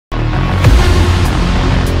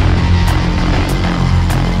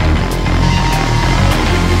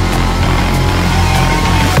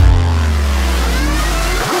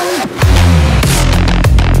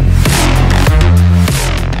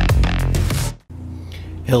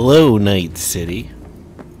Hello, Night City.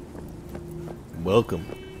 Welcome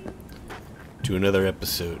to another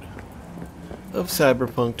episode of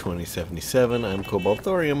Cyberpunk 2077. I'm Cobalt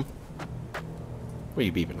Thorium. What are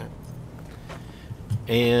you beeping at?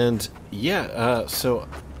 And yeah, so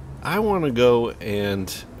I want to go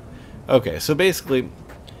and... Okay, so basically,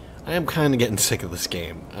 I am kind of getting sick of this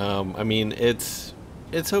game. I mean, it's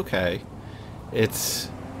okay. It's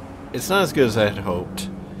not as good as I had hoped.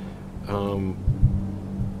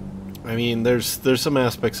 I mean, there's some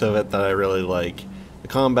aspects of it that I really like. The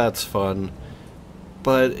combat's fun,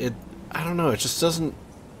 but I don't know,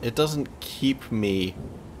 it doesn't keep me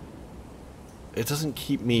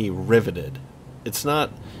riveted. It's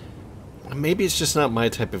not, maybe it's just not my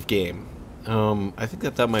type of game. I think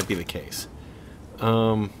that might be the case.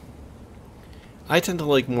 I tend to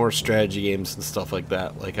like more strategy games and stuff like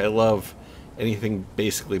that. Like, I love anything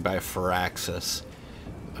basically by Firaxis.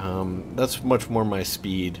 That's much more my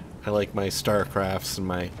speed. I like my StarCrafts and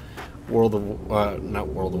my not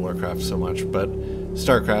World of Warcraft so much, but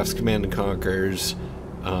StarCrafts, Command and Conquers,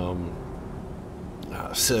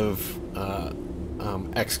 Civ,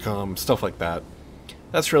 XCOM, stuff like that.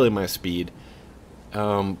 That's really my speed.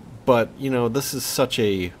 But, you know, this is such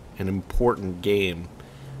an important game,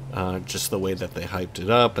 just the way that they hyped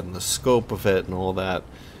it up and the scope of it and all that,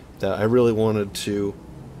 that I really wanted to,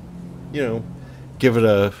 you know, give it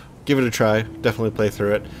a try. Definitely play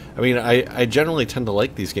through it. I mean, I generally tend to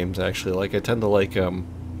like these games, actually. Like, I tend to like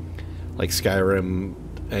Skyrim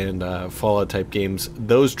and Fallout type games.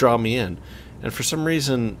 Those draw me in. And for some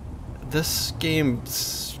reason, this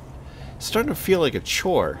game's starting to feel like a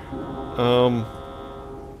chore.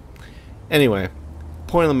 Anyway,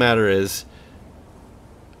 point of the matter is,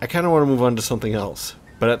 I kind of want to move on to something else.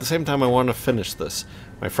 But at the same time, I want to finish this.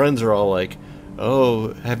 My friends are all like,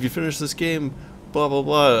 "Oh, have you finished this game? Blah, blah,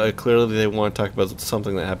 blah." Clearly they want to talk about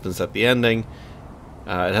something that happens at the ending.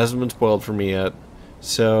 It hasn't been spoiled for me yet.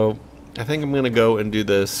 So, I think I'm going to go and do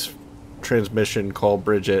this transmission, call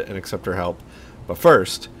Bridget, and accept her help. But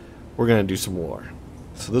first, we're going to do some lore.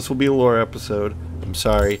 So this will be a lore episode. I'm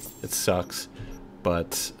sorry, it sucks.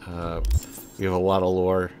 But we have a lot of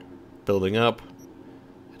lore building up,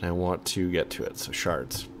 and I want to get to it. So,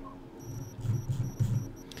 shards.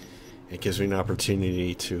 It gives me an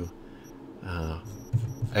opportunity to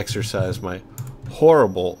exercise my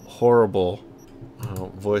horrible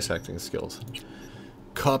voice acting skills.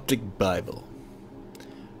 Coptic Bible,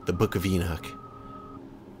 the Book of Enoch.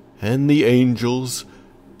 And the angels,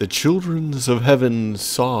 the children of heaven,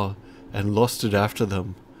 saw and lusted after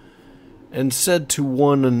them, and said to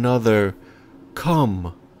one another,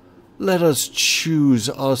 "Come, let us choose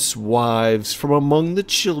us wives from among the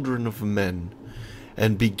children of men,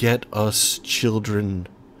 and beget us children."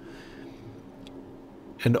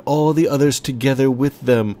 And all the others together with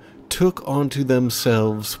them took unto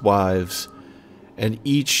themselves wives, and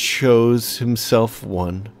each chose himself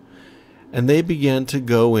one. And they began to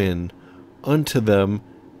go in unto them,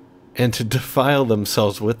 and to defile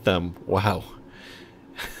themselves with them. Wow.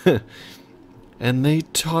 And they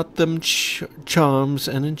taught them charms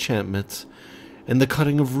and enchantments, and the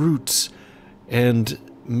cutting of roots, and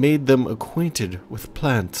made them acquainted with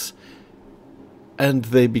plants. And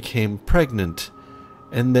they became pregnant,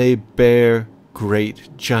 and they bare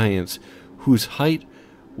great giants, whose height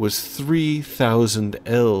was 3,000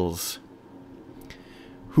 ells,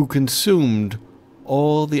 who consumed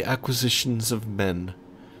all the acquisitions of men.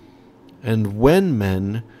 And when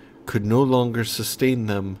men could no longer sustain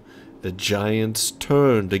them, the giants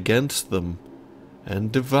turned against them,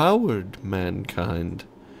 and devoured mankind.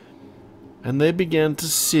 And they began to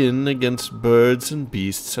sin against birds and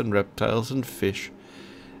beasts and reptiles and fish,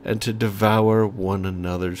 and to devour one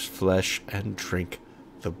another's flesh and drink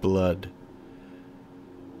the blood.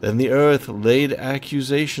 Then the earth laid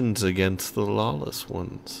accusations against the lawless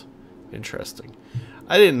ones. Interesting.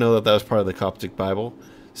 I didn't know that was part of the Coptic Bible,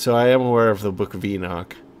 so I am aware of the Book of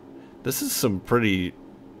Enoch. This is some pretty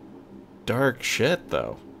dark shit,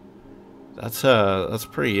 though. That's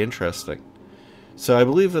pretty interesting. So I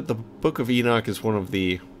believe that the Book of Enoch is one of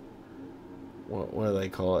the, what do they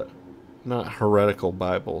call it? Not heretical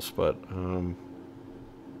Bibles, but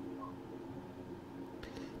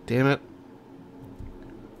damn it,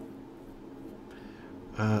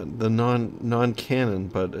 the non-canon,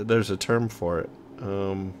 but there's a term for it.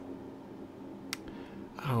 Oh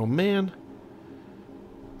man.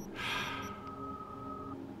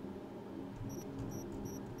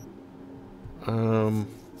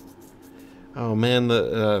 Oh man,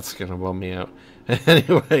 that's gonna bum me out.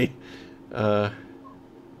 Anyway,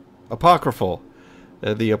 apocryphal,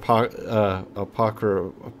 the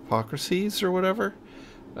apocryphes or whatever.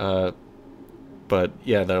 But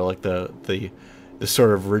yeah, they're like the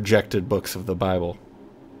sort of rejected books of the Bible,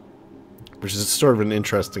 which is sort of an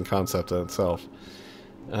interesting concept in itself.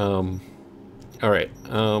 All right.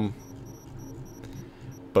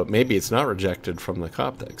 But maybe it's not rejected from the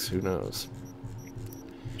Coptics. Who knows?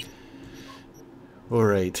 All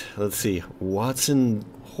right. Let's see. Watson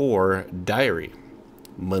Whore Diary.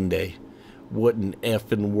 Monday. What an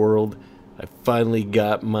effing world. I finally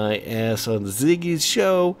got my ass on Ziggy's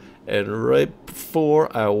show, and right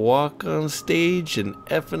before I walk on stage, an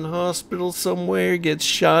effing hospital somewhere gets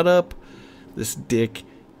shot up. This dick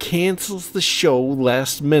cancels the show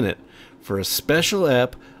last minute for a special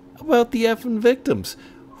app about the effing victims.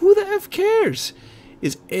 Who the F cares?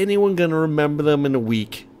 Is anyone gonna remember them in a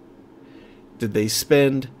week? Did they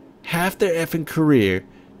spend half their effing career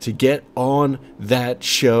to get on that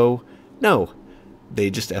show? No, they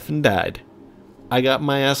just effing died. I got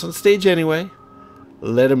my ass on stage anyway.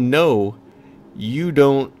 Let them know you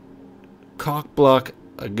don't cockblock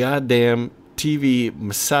a goddamn TV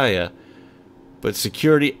messiah, but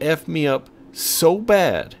security effed me up so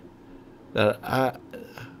bad that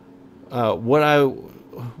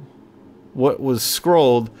what was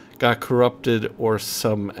scrolled got corrupted or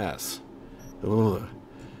some S. Ugh.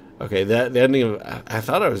 Okay, the ending of, I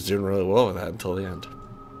thought I was doing really well with that until the end.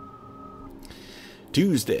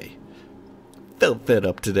 Tuesday. Felt fed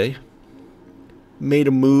up today. Made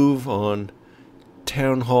a move on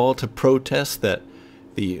town hall to protest that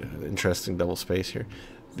the interesting double space here.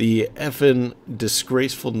 The effing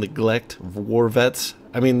disgraceful neglect of war vets.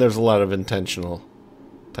 I mean, there's a lot of intentional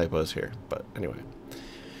typos here, but anyway.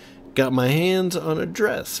 Got my hands on a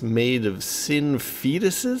dress made of sin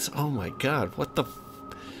fetuses. Oh my god, what the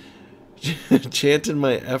chanting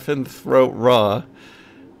my effing throat raw.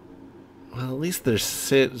 Well, at least there's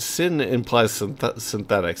sin implies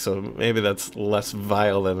synthetic, so maybe that's less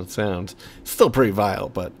vile than it sounds. Still pretty vile,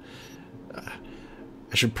 but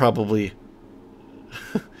I should probably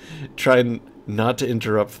try not to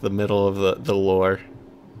interrupt the middle of the lore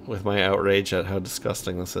with my outrage at how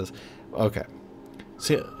disgusting this is. Okay.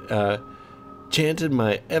 So, chanted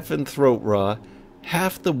my effing throat raw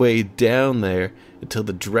half the way down there until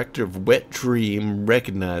the director of Wet Dream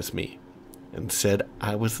recognized me and said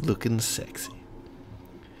I was looking sexy.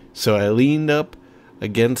 So I leaned up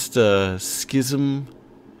against a schism,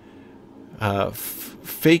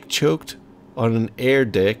 fake choked on an air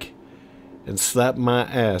dick, and slapped my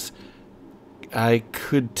ass. I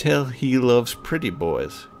could tell he loves pretty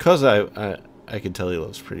boys. 'Cause I could tell he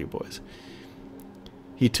loves pretty boys.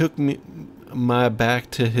 He took my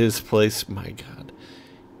back to his place, my god.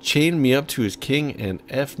 Chained me up to his king and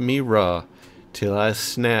effed me raw till I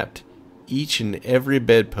snapped each and every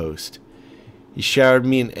bedpost. He showered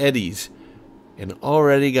me in eddies and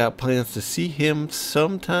already got plans to see him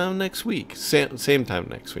sometime next week. Same time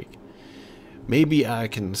next week. Maybe I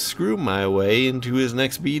can screw my way into his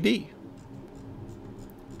next BD.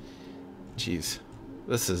 Jeez.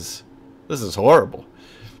 This is horrible.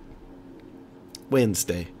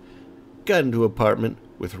 Wednesday. Got into an apartment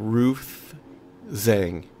with Ruth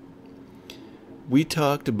Zhang. We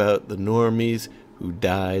talked about the normies who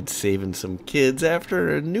died saving some kids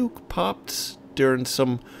after a nuke popped during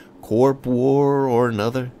some corp war or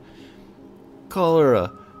another. Call her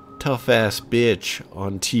a tough-ass bitch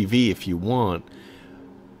on TV if you want,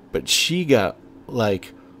 but she got,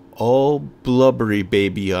 like, all blubbery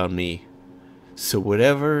baby on me. So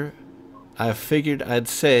whatever, I figured I'd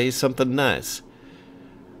say something nice.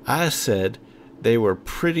 I said they were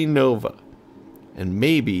pretty Nova, and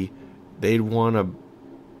maybe they'd wanna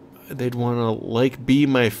like be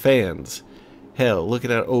my fans. Hell,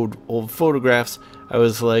 looking at old photographs, I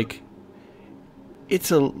was like, it's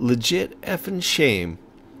a legit effing shame,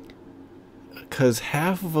 'cause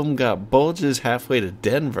half of them got bulges halfway to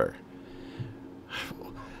Denver.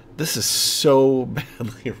 This is so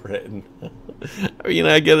badly written. I mean,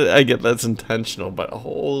 I get that's intentional, but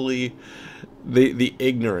holy, the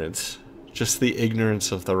ignorance, just the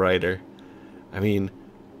ignorance of the writer. I mean,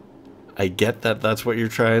 I get that that's what you're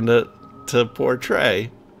trying to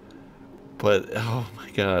portray, but oh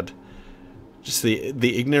my god, just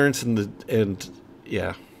the ignorance and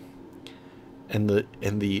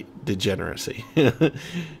the degeneracy.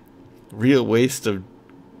 Real waste of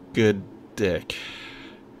good dick.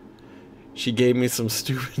 She gave me some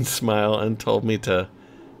stupid smile and told me to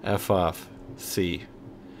F off. See.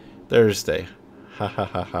 Thursday. Ha ha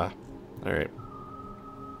ha ha. Alright.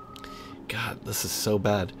 God, this is so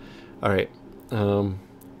bad. Alright.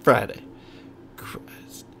 Friday.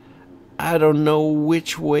 Christ. I don't know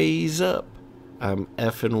which way's up. I'm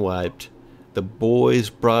effing wiped. the boys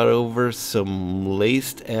brought over some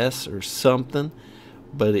laced S or something,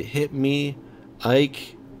 but it hit me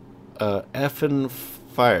Ike a effing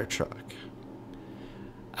fire truck.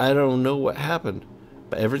 I don't know what happened,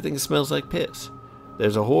 but everything smells like piss.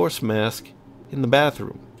 There's a horse mask in the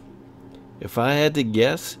bathroom. If I had to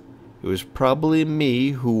guess, it was probably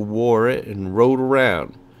me who wore it and rode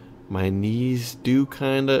around. My knees do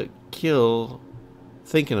kinda kill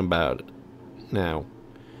thinking about it now.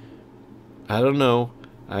 I don't know.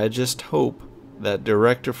 I just hope that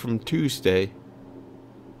director from Tuesday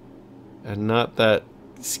and not that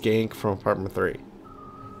skank from Apartment 3.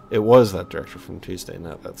 It was that director from Tuesday,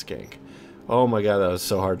 not that skank. Oh my god, that was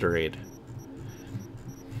so hard to read.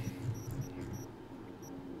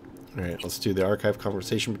 Alright, let's do the archive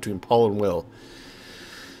conversation between Paul and Will.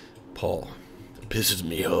 Paul. It pisses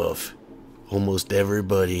me off. Almost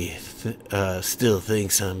everybody still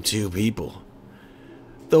thinks I'm two people.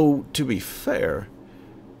 Though, to be fair,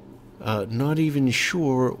 not even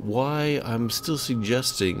sure why I'm still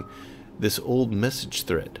suggesting this old message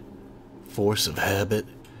thread. Force of habit.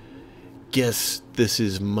 Guess this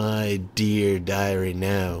is my dear diary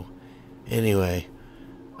now. Anyway,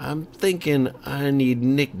 I'm thinking I need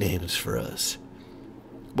nicknames for us.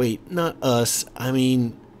 Wait, not us, I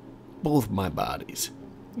mean both my bodies.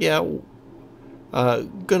 Yeah,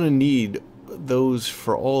 gonna need those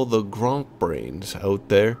for all the Gronk brains out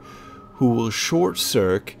there who will short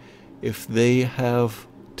circ if they have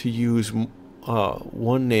to use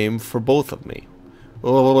one name for both of me.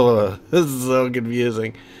 Oh, this is so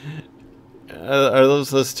confusing. Are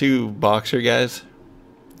those two boxer guys?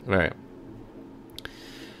 Alright.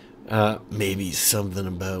 Maybe something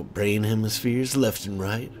about brain hemispheres left and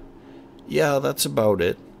right. Yeah, that's about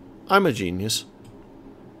it. I'm a genius.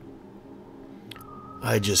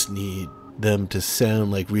 I just need them to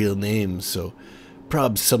sound like real names, so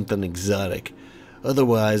prob something exotic.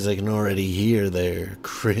 Otherwise, I can already hear their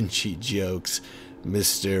cringy jokes.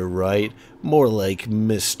 Mr. Right, more like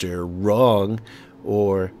Mr. Wrong,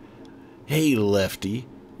 or hey, Lefty,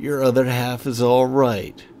 your other half is all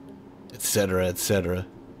right, etc., etc.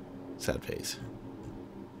 Sad face.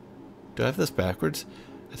 Do I have this backwards?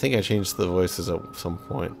 I think I changed the voices at some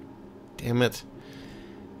point. Damn it.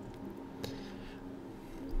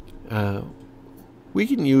 We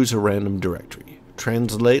can use a random directory.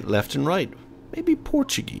 Translate left and right. Maybe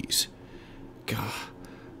Portuguese. Gah.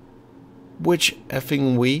 Which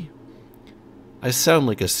effing we? I sound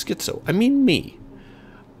like a schizo. I mean me.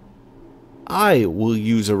 I will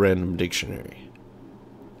use a random dictionary.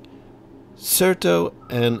 Certo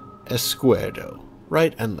and esquerdo.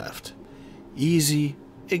 Right and left. Easy,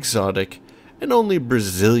 exotic, and only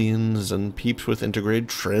Brazilians and peeps with integrated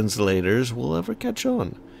translators will ever catch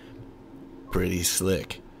on. Pretty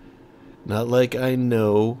slick. Not like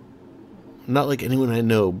anyone I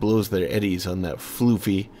know blows their eddies on that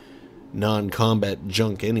floofy, non-combat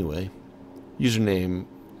junk anyway. Username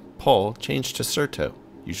Paul changed to Certo.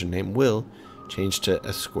 Username Will changed to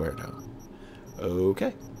Esquerdo.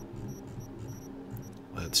 Okay.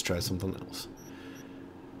 Let's try something else.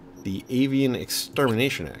 The Avian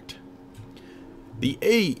Extermination Act. The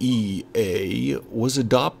AEA was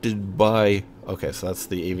adopted by... Okay, so that's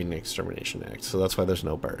the Avian Extermination Act, so that's why there's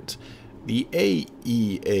no birds. The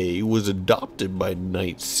AEA was adopted by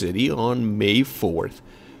Night City on May 4th,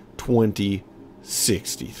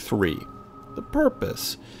 2063. The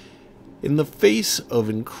purpose: in the face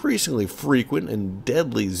of increasingly frequent and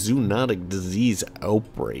deadly zoonotic disease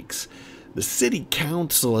outbreaks, the City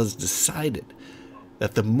Council has decided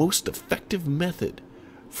that the most effective method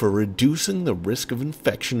for reducing the risk of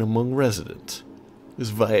infection among residents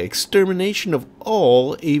is via extermination of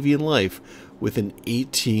all avian life within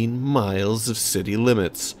 18 miles of city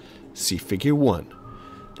limits. See Figure 1.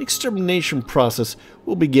 The extermination process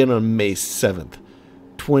will begin on May 7th,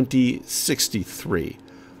 2063.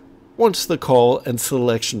 Once the call and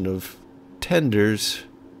selection of tenders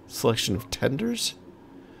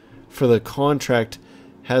for the contract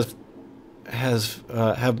have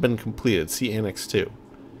been completed. See Annex 2.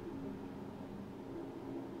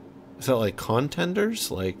 Is that like contenders?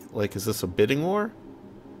 Like is this a bidding war?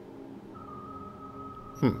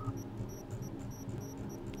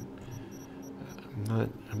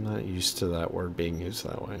 I'm not used to that word being used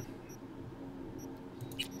that way.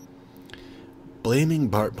 Blaming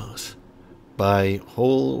Bartmoss by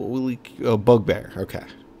Bugbear. Okay.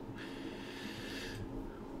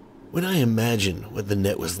 When I imagine what the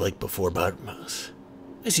net was like before Bartmoss,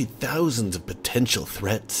 I see thousands of potential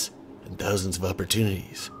threats and thousands of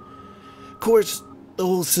opportunities. Of course, the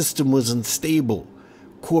whole system was unstable.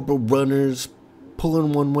 Corporal runners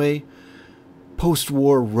pulling one way,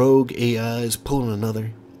 Post-war rogue AIs pulling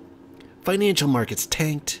another. Financial markets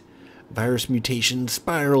tanked. Virus mutations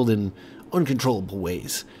spiraled in uncontrollable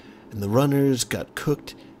ways. And the runners got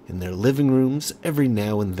cooked in their living rooms every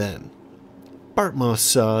now and then. Bartmoss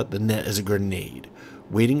saw the net as a grenade,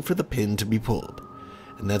 waiting for the pin to be pulled.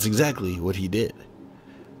 And that's exactly what he did.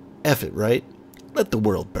 F it, right? Let the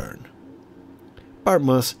world burn.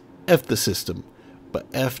 Bartmoss effed the system,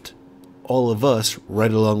 but effed all of us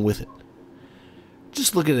right along with it.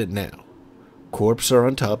 Just look at it now. Corps are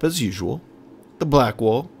on top as usual. The black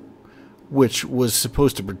wall, which was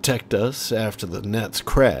supposed to protect us after the net's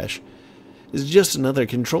crash, is just another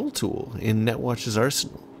control tool in Netwatch's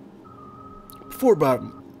arsenal. Before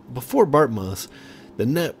Bartmoss, the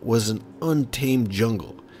net was an untamed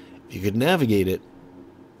jungle. If you could navigate it,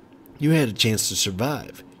 you had a chance to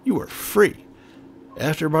survive. You were free.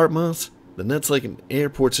 After Bartmoss, the net's like an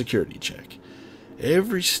airport security check.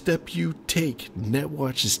 Every step you take,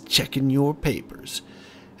 Netwatch is checking your papers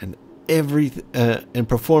and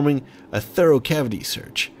performing a thorough cavity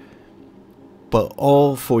search. But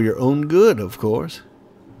all for your own good, of course.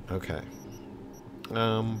 Okay.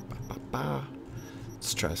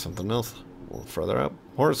 Let's try something else. A little further up.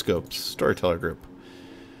 Horoscopes. Storyteller group.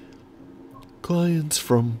 Clients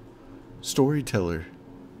from Storyteller.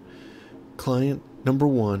 Client number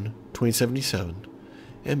 1, 2077.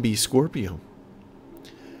 MB Scorpio.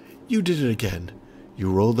 You did it again.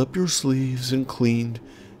 You rolled up your sleeves and cleaned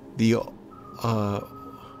the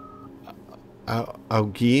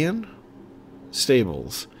Augean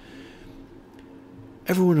stables.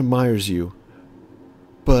 Everyone admires you,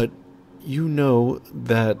 but you know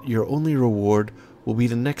that your only reward will be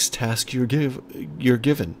the next task you're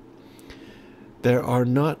given. There are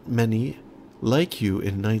not many like you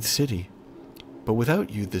in Night City, but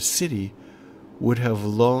without you, the city would have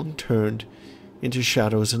long turned into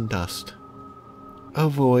shadows and dust.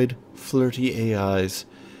 Avoid flirty AIs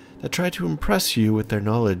that try to impress you with their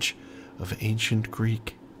knowledge of ancient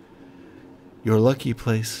Greek. Your lucky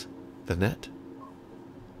place, the net.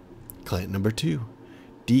 Client number 2,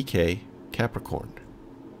 DK Capricorn.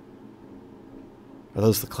 Are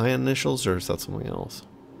those the client initials, or is that something else?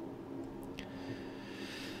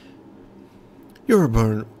 You're a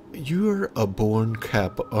born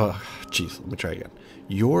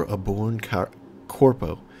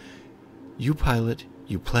corpo. You pilot,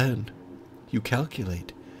 you plan, you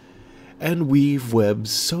calculate, and weave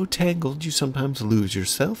webs so tangled you sometimes lose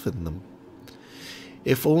yourself in them.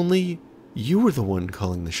 If only you were the one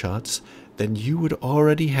calling the shots, then you would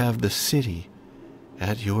already have the city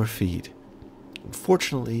at your feet.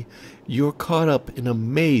 Unfortunately, you're caught up in a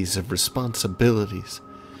maze of responsibilities.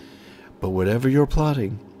 But whatever you're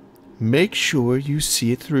plotting, make sure you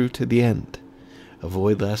see it through to the end.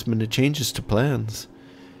 Avoid last-minute changes to plans.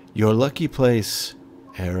 Your lucky place,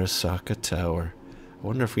 Arasaka Tower. I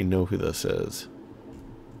wonder if we know who this is.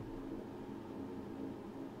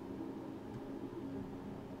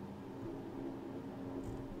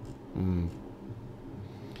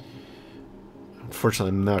 Unfortunately,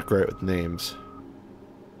 I'm not great with names.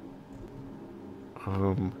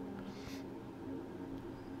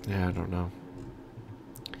 Yeah, I don't know.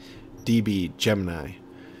 DB Gemini.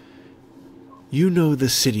 You know the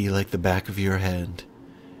city like the back of your hand.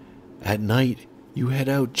 At night, you head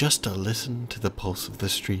out just to listen to the pulse of the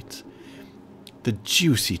streets. The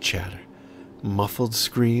juicy chatter, muffled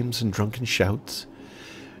screams and drunken shouts,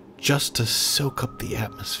 just to soak up the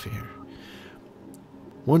atmosphere.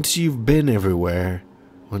 Once you've been everywhere,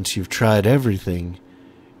 once you've tried everything,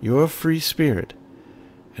 you're a free spirit.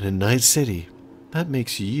 And in Night City, that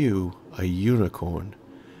makes you a unicorn.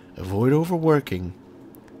 Avoid overworking.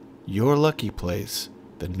 Your lucky place,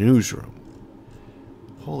 the newsroom.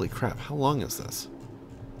 Holy crap, how long is this?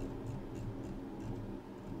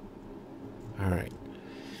 Alright.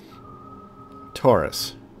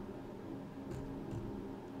 Taurus.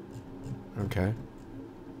 Okay.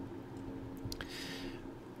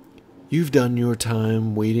 You've done your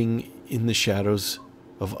time waiting in the shadows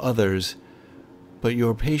of others, but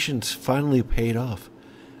your patience finally paid off.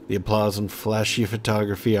 The applause and flashy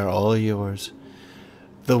photography are all yours.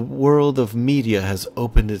 The world of media has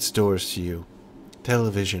opened its doors to you.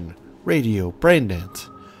 Television, radio, braindance,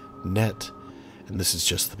 net, and this is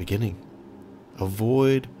just the beginning.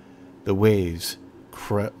 Avoid the waves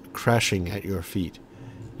crashing at your feet.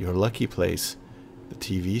 Your lucky place, the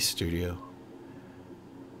TV studio.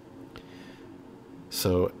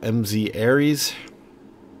 So, MZ Aries,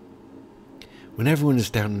 when everyone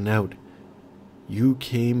is down and out, you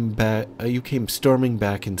came storming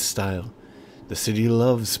back in style. The city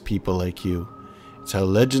loves people like you. It's how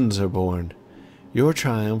legends are born. Your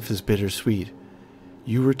triumph is bittersweet,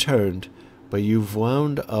 You returned, but you've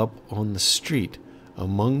wound up on the street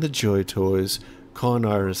among the Joy Toys, con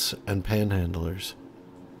artists, and panhandlers.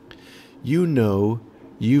 You know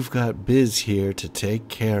you've got biz here to take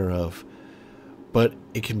care of, but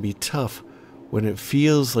it can be tough when it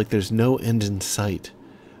feels like there's no end in sight.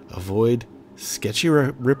 Avoid sketchy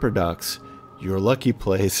ripper docks, your lucky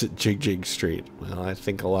place at Jig Jig Street. Well, I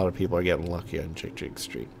think a lot of people are getting lucky on Jig Jig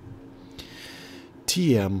Street.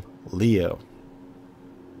 TM Leo.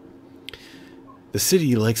 The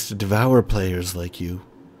city likes to devour players like you,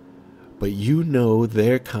 but you know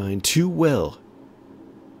their kind too well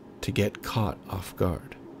to get caught off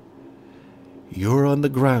guard. You're on the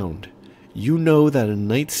ground. You know that in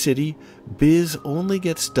Night City, biz only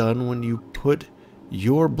gets done when you put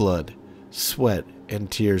your blood, sweat,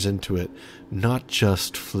 and tears into it, not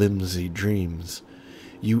just flimsy dreams.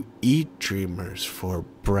 You eat dreamers for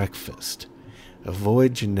breakfast.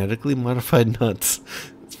 Avoid genetically modified nuts.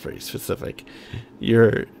 It's pretty specific.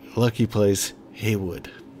 Your lucky place, Haywood.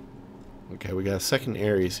 Okay, we got a second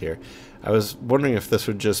Aries here. I was wondering if this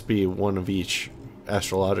would just be one of each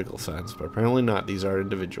astrological signs, but apparently not. These are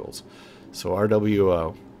individuals. So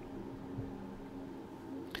RWO.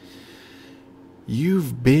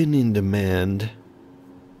 You've been in demand.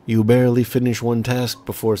 You barely finish one task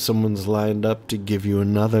before someone's lined up to give you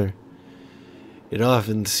another. It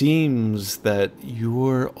often seems that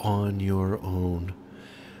you're on your own.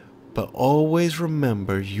 But always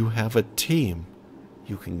remember you have a team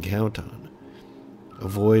you can count on.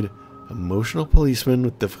 Avoid emotional policemen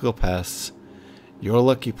with difficult pasts. Your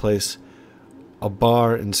lucky place, a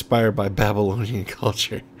bar inspired by Babylonian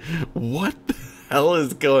culture. What the hell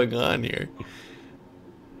is going on here?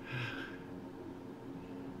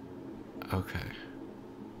 Okay.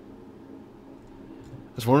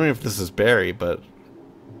 I was wondering if this is Barry, but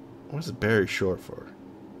what is Barry short for?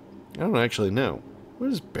 I don't actually know. What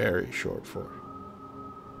is Barry short for?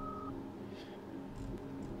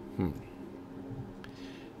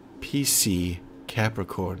 PC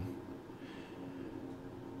Capricorn.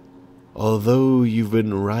 Although you've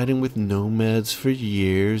been riding with nomads for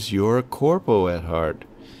years, you're a corpo at heart.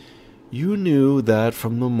 You knew that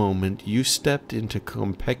from the moment you stepped into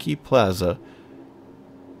Konpeki Plaza,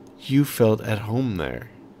 you felt at home there.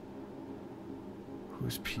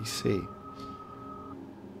 Who's PC?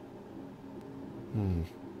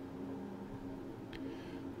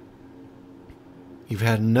 You've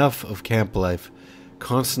had enough of camp life,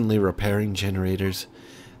 constantly repairing generators,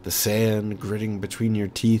 the sand gritting between your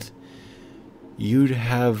teeth. You'd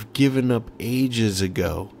have given up ages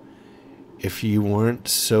ago if you weren't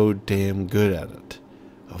so damn good at it.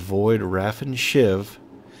 Avoid Raff and Shiv.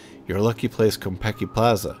 Your lucky place, Konpeki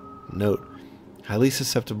Plaza. Note, highly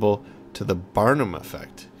susceptible to the Barnum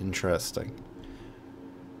effect. Interesting.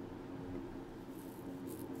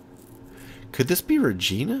 Could this be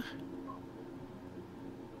Regina?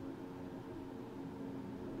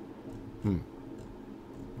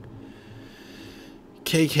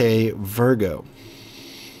 KK Virgo.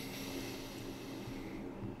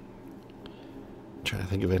 I'm trying to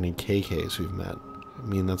think of any KKs we've met. I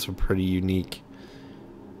mean, that's a pretty unique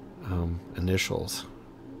initials.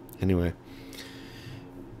 Anyway,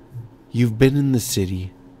 you've been in the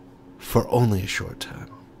city for only a short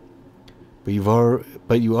time, but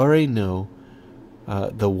you already know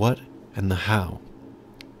the what and the how.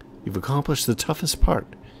 You've accomplished the toughest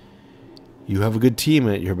part. You have a good team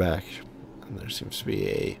at your back. And there seems to be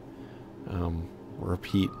a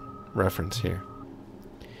repeat reference here.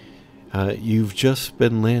 You've just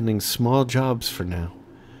been landing small jobs for now,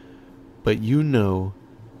 but you know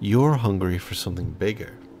you're hungry for something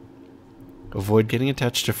bigger. Avoid getting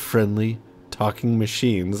attached to friendly, talking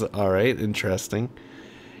machines. Alright, interesting.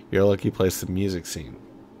 Your lucky place, the music scene.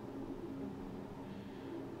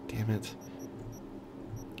 Damn it.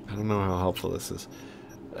 I don't know how helpful this is.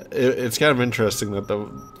 It's kind of interesting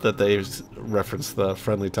that they reference the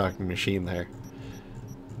friendly talking machine there.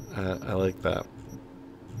 I like that.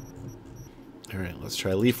 Alright, let's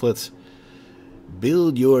try leaflets.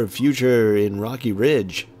 Build your future in Rocky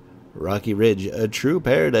Ridge. Rocky Ridge, a true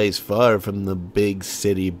paradise far from the big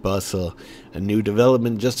city bustle. A new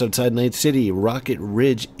development just outside Night City. Rocket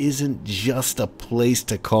Ridge isn't just a place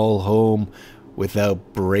to call home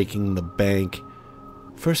without breaking the bank.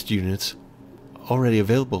 First units already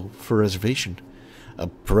available for reservation. A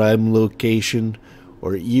prime location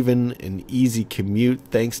or even an easy commute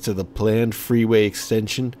thanks to the planned freeway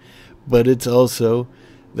extension, but it's also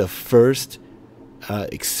the first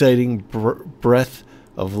exciting breath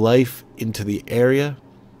of life into the area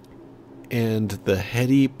and the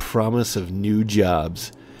heady promise of new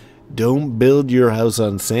jobs. Don't build your house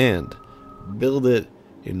on sand. Build it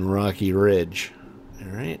in Rocky Ridge.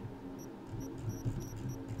 Alright.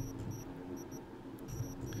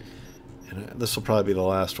 And this will probably be the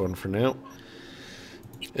last one for now.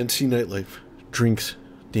 NC nightlife. Drinks,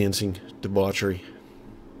 dancing, debauchery.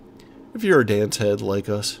 If you're a dance head like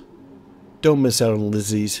us, don't miss out on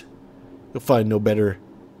Lizzie's. You'll find no better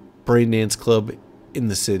brain dance club in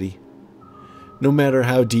the city. No matter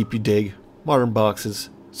how deep you dig, modern boxes,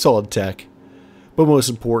 solid tech, but most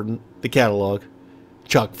important, the catalog,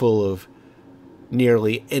 chock full of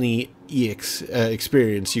nearly any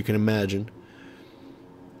experience you can imagine.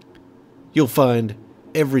 You'll find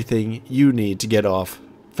everything you need to get off,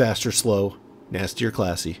 fast or slow, nasty or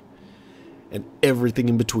classy, and everything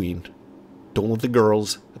in between. Don't let the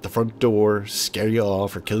girls at the front door scare you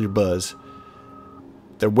off or kill your buzz.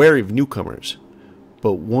 They're wary of newcomers,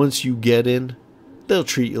 but once you get in, they'll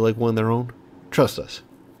treat you like one of their own. Trust us.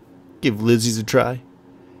 Give Lizzie's a try,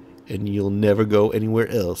 and you'll never go anywhere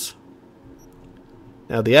else.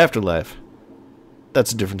 Now the afterlife,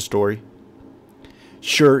 that's a different story.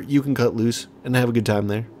 Sure, you can cut loose and have a good time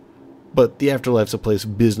there, but the afterlife's a place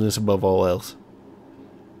of business above all else.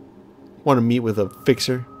 Want to meet with a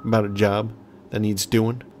fixer about a job that needs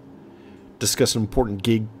doing? Discuss an important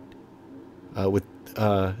gig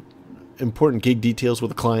important gig details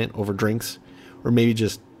with a client over drinks, or maybe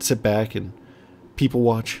just sit back and people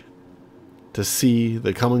watch to see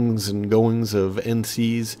the comings and goings of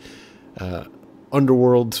NC's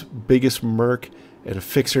underworld's biggest merc and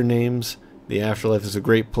fixer names. The afterlife is a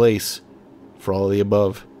great place for all of the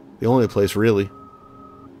above. The only place, really.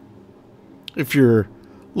 If you're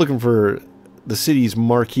looking for the city's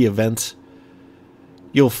marquee events,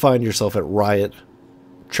 you'll find yourself at Riot,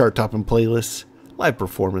 chart-topping playlists, live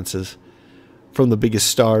performances from the biggest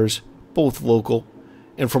stars, both local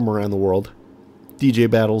and from around the world, DJ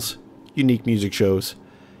battles, unique music shows,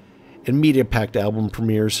 and media-packed album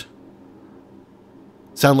premieres.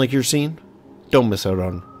 Sound like your scene? Don't miss out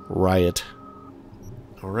on Riot.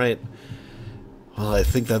 Alright. Well, I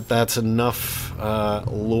think that's enough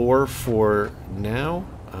lore for now.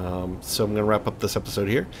 So I'm going to wrap up this episode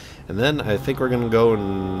here. And then I think we're going to go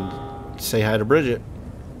and say hi to Bridget.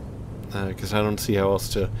 Because I don't see how else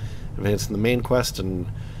to advance in the main quest.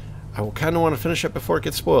 And I kind of want to finish it before it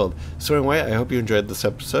gets spoiled. So anyway, I hope you enjoyed this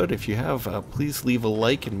episode. If you have, please leave a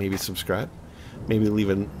like and maybe subscribe. Maybe leave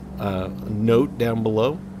a note down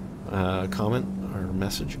below. A comment or a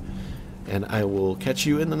message. And I will catch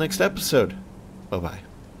you in the next episode. Bye-bye.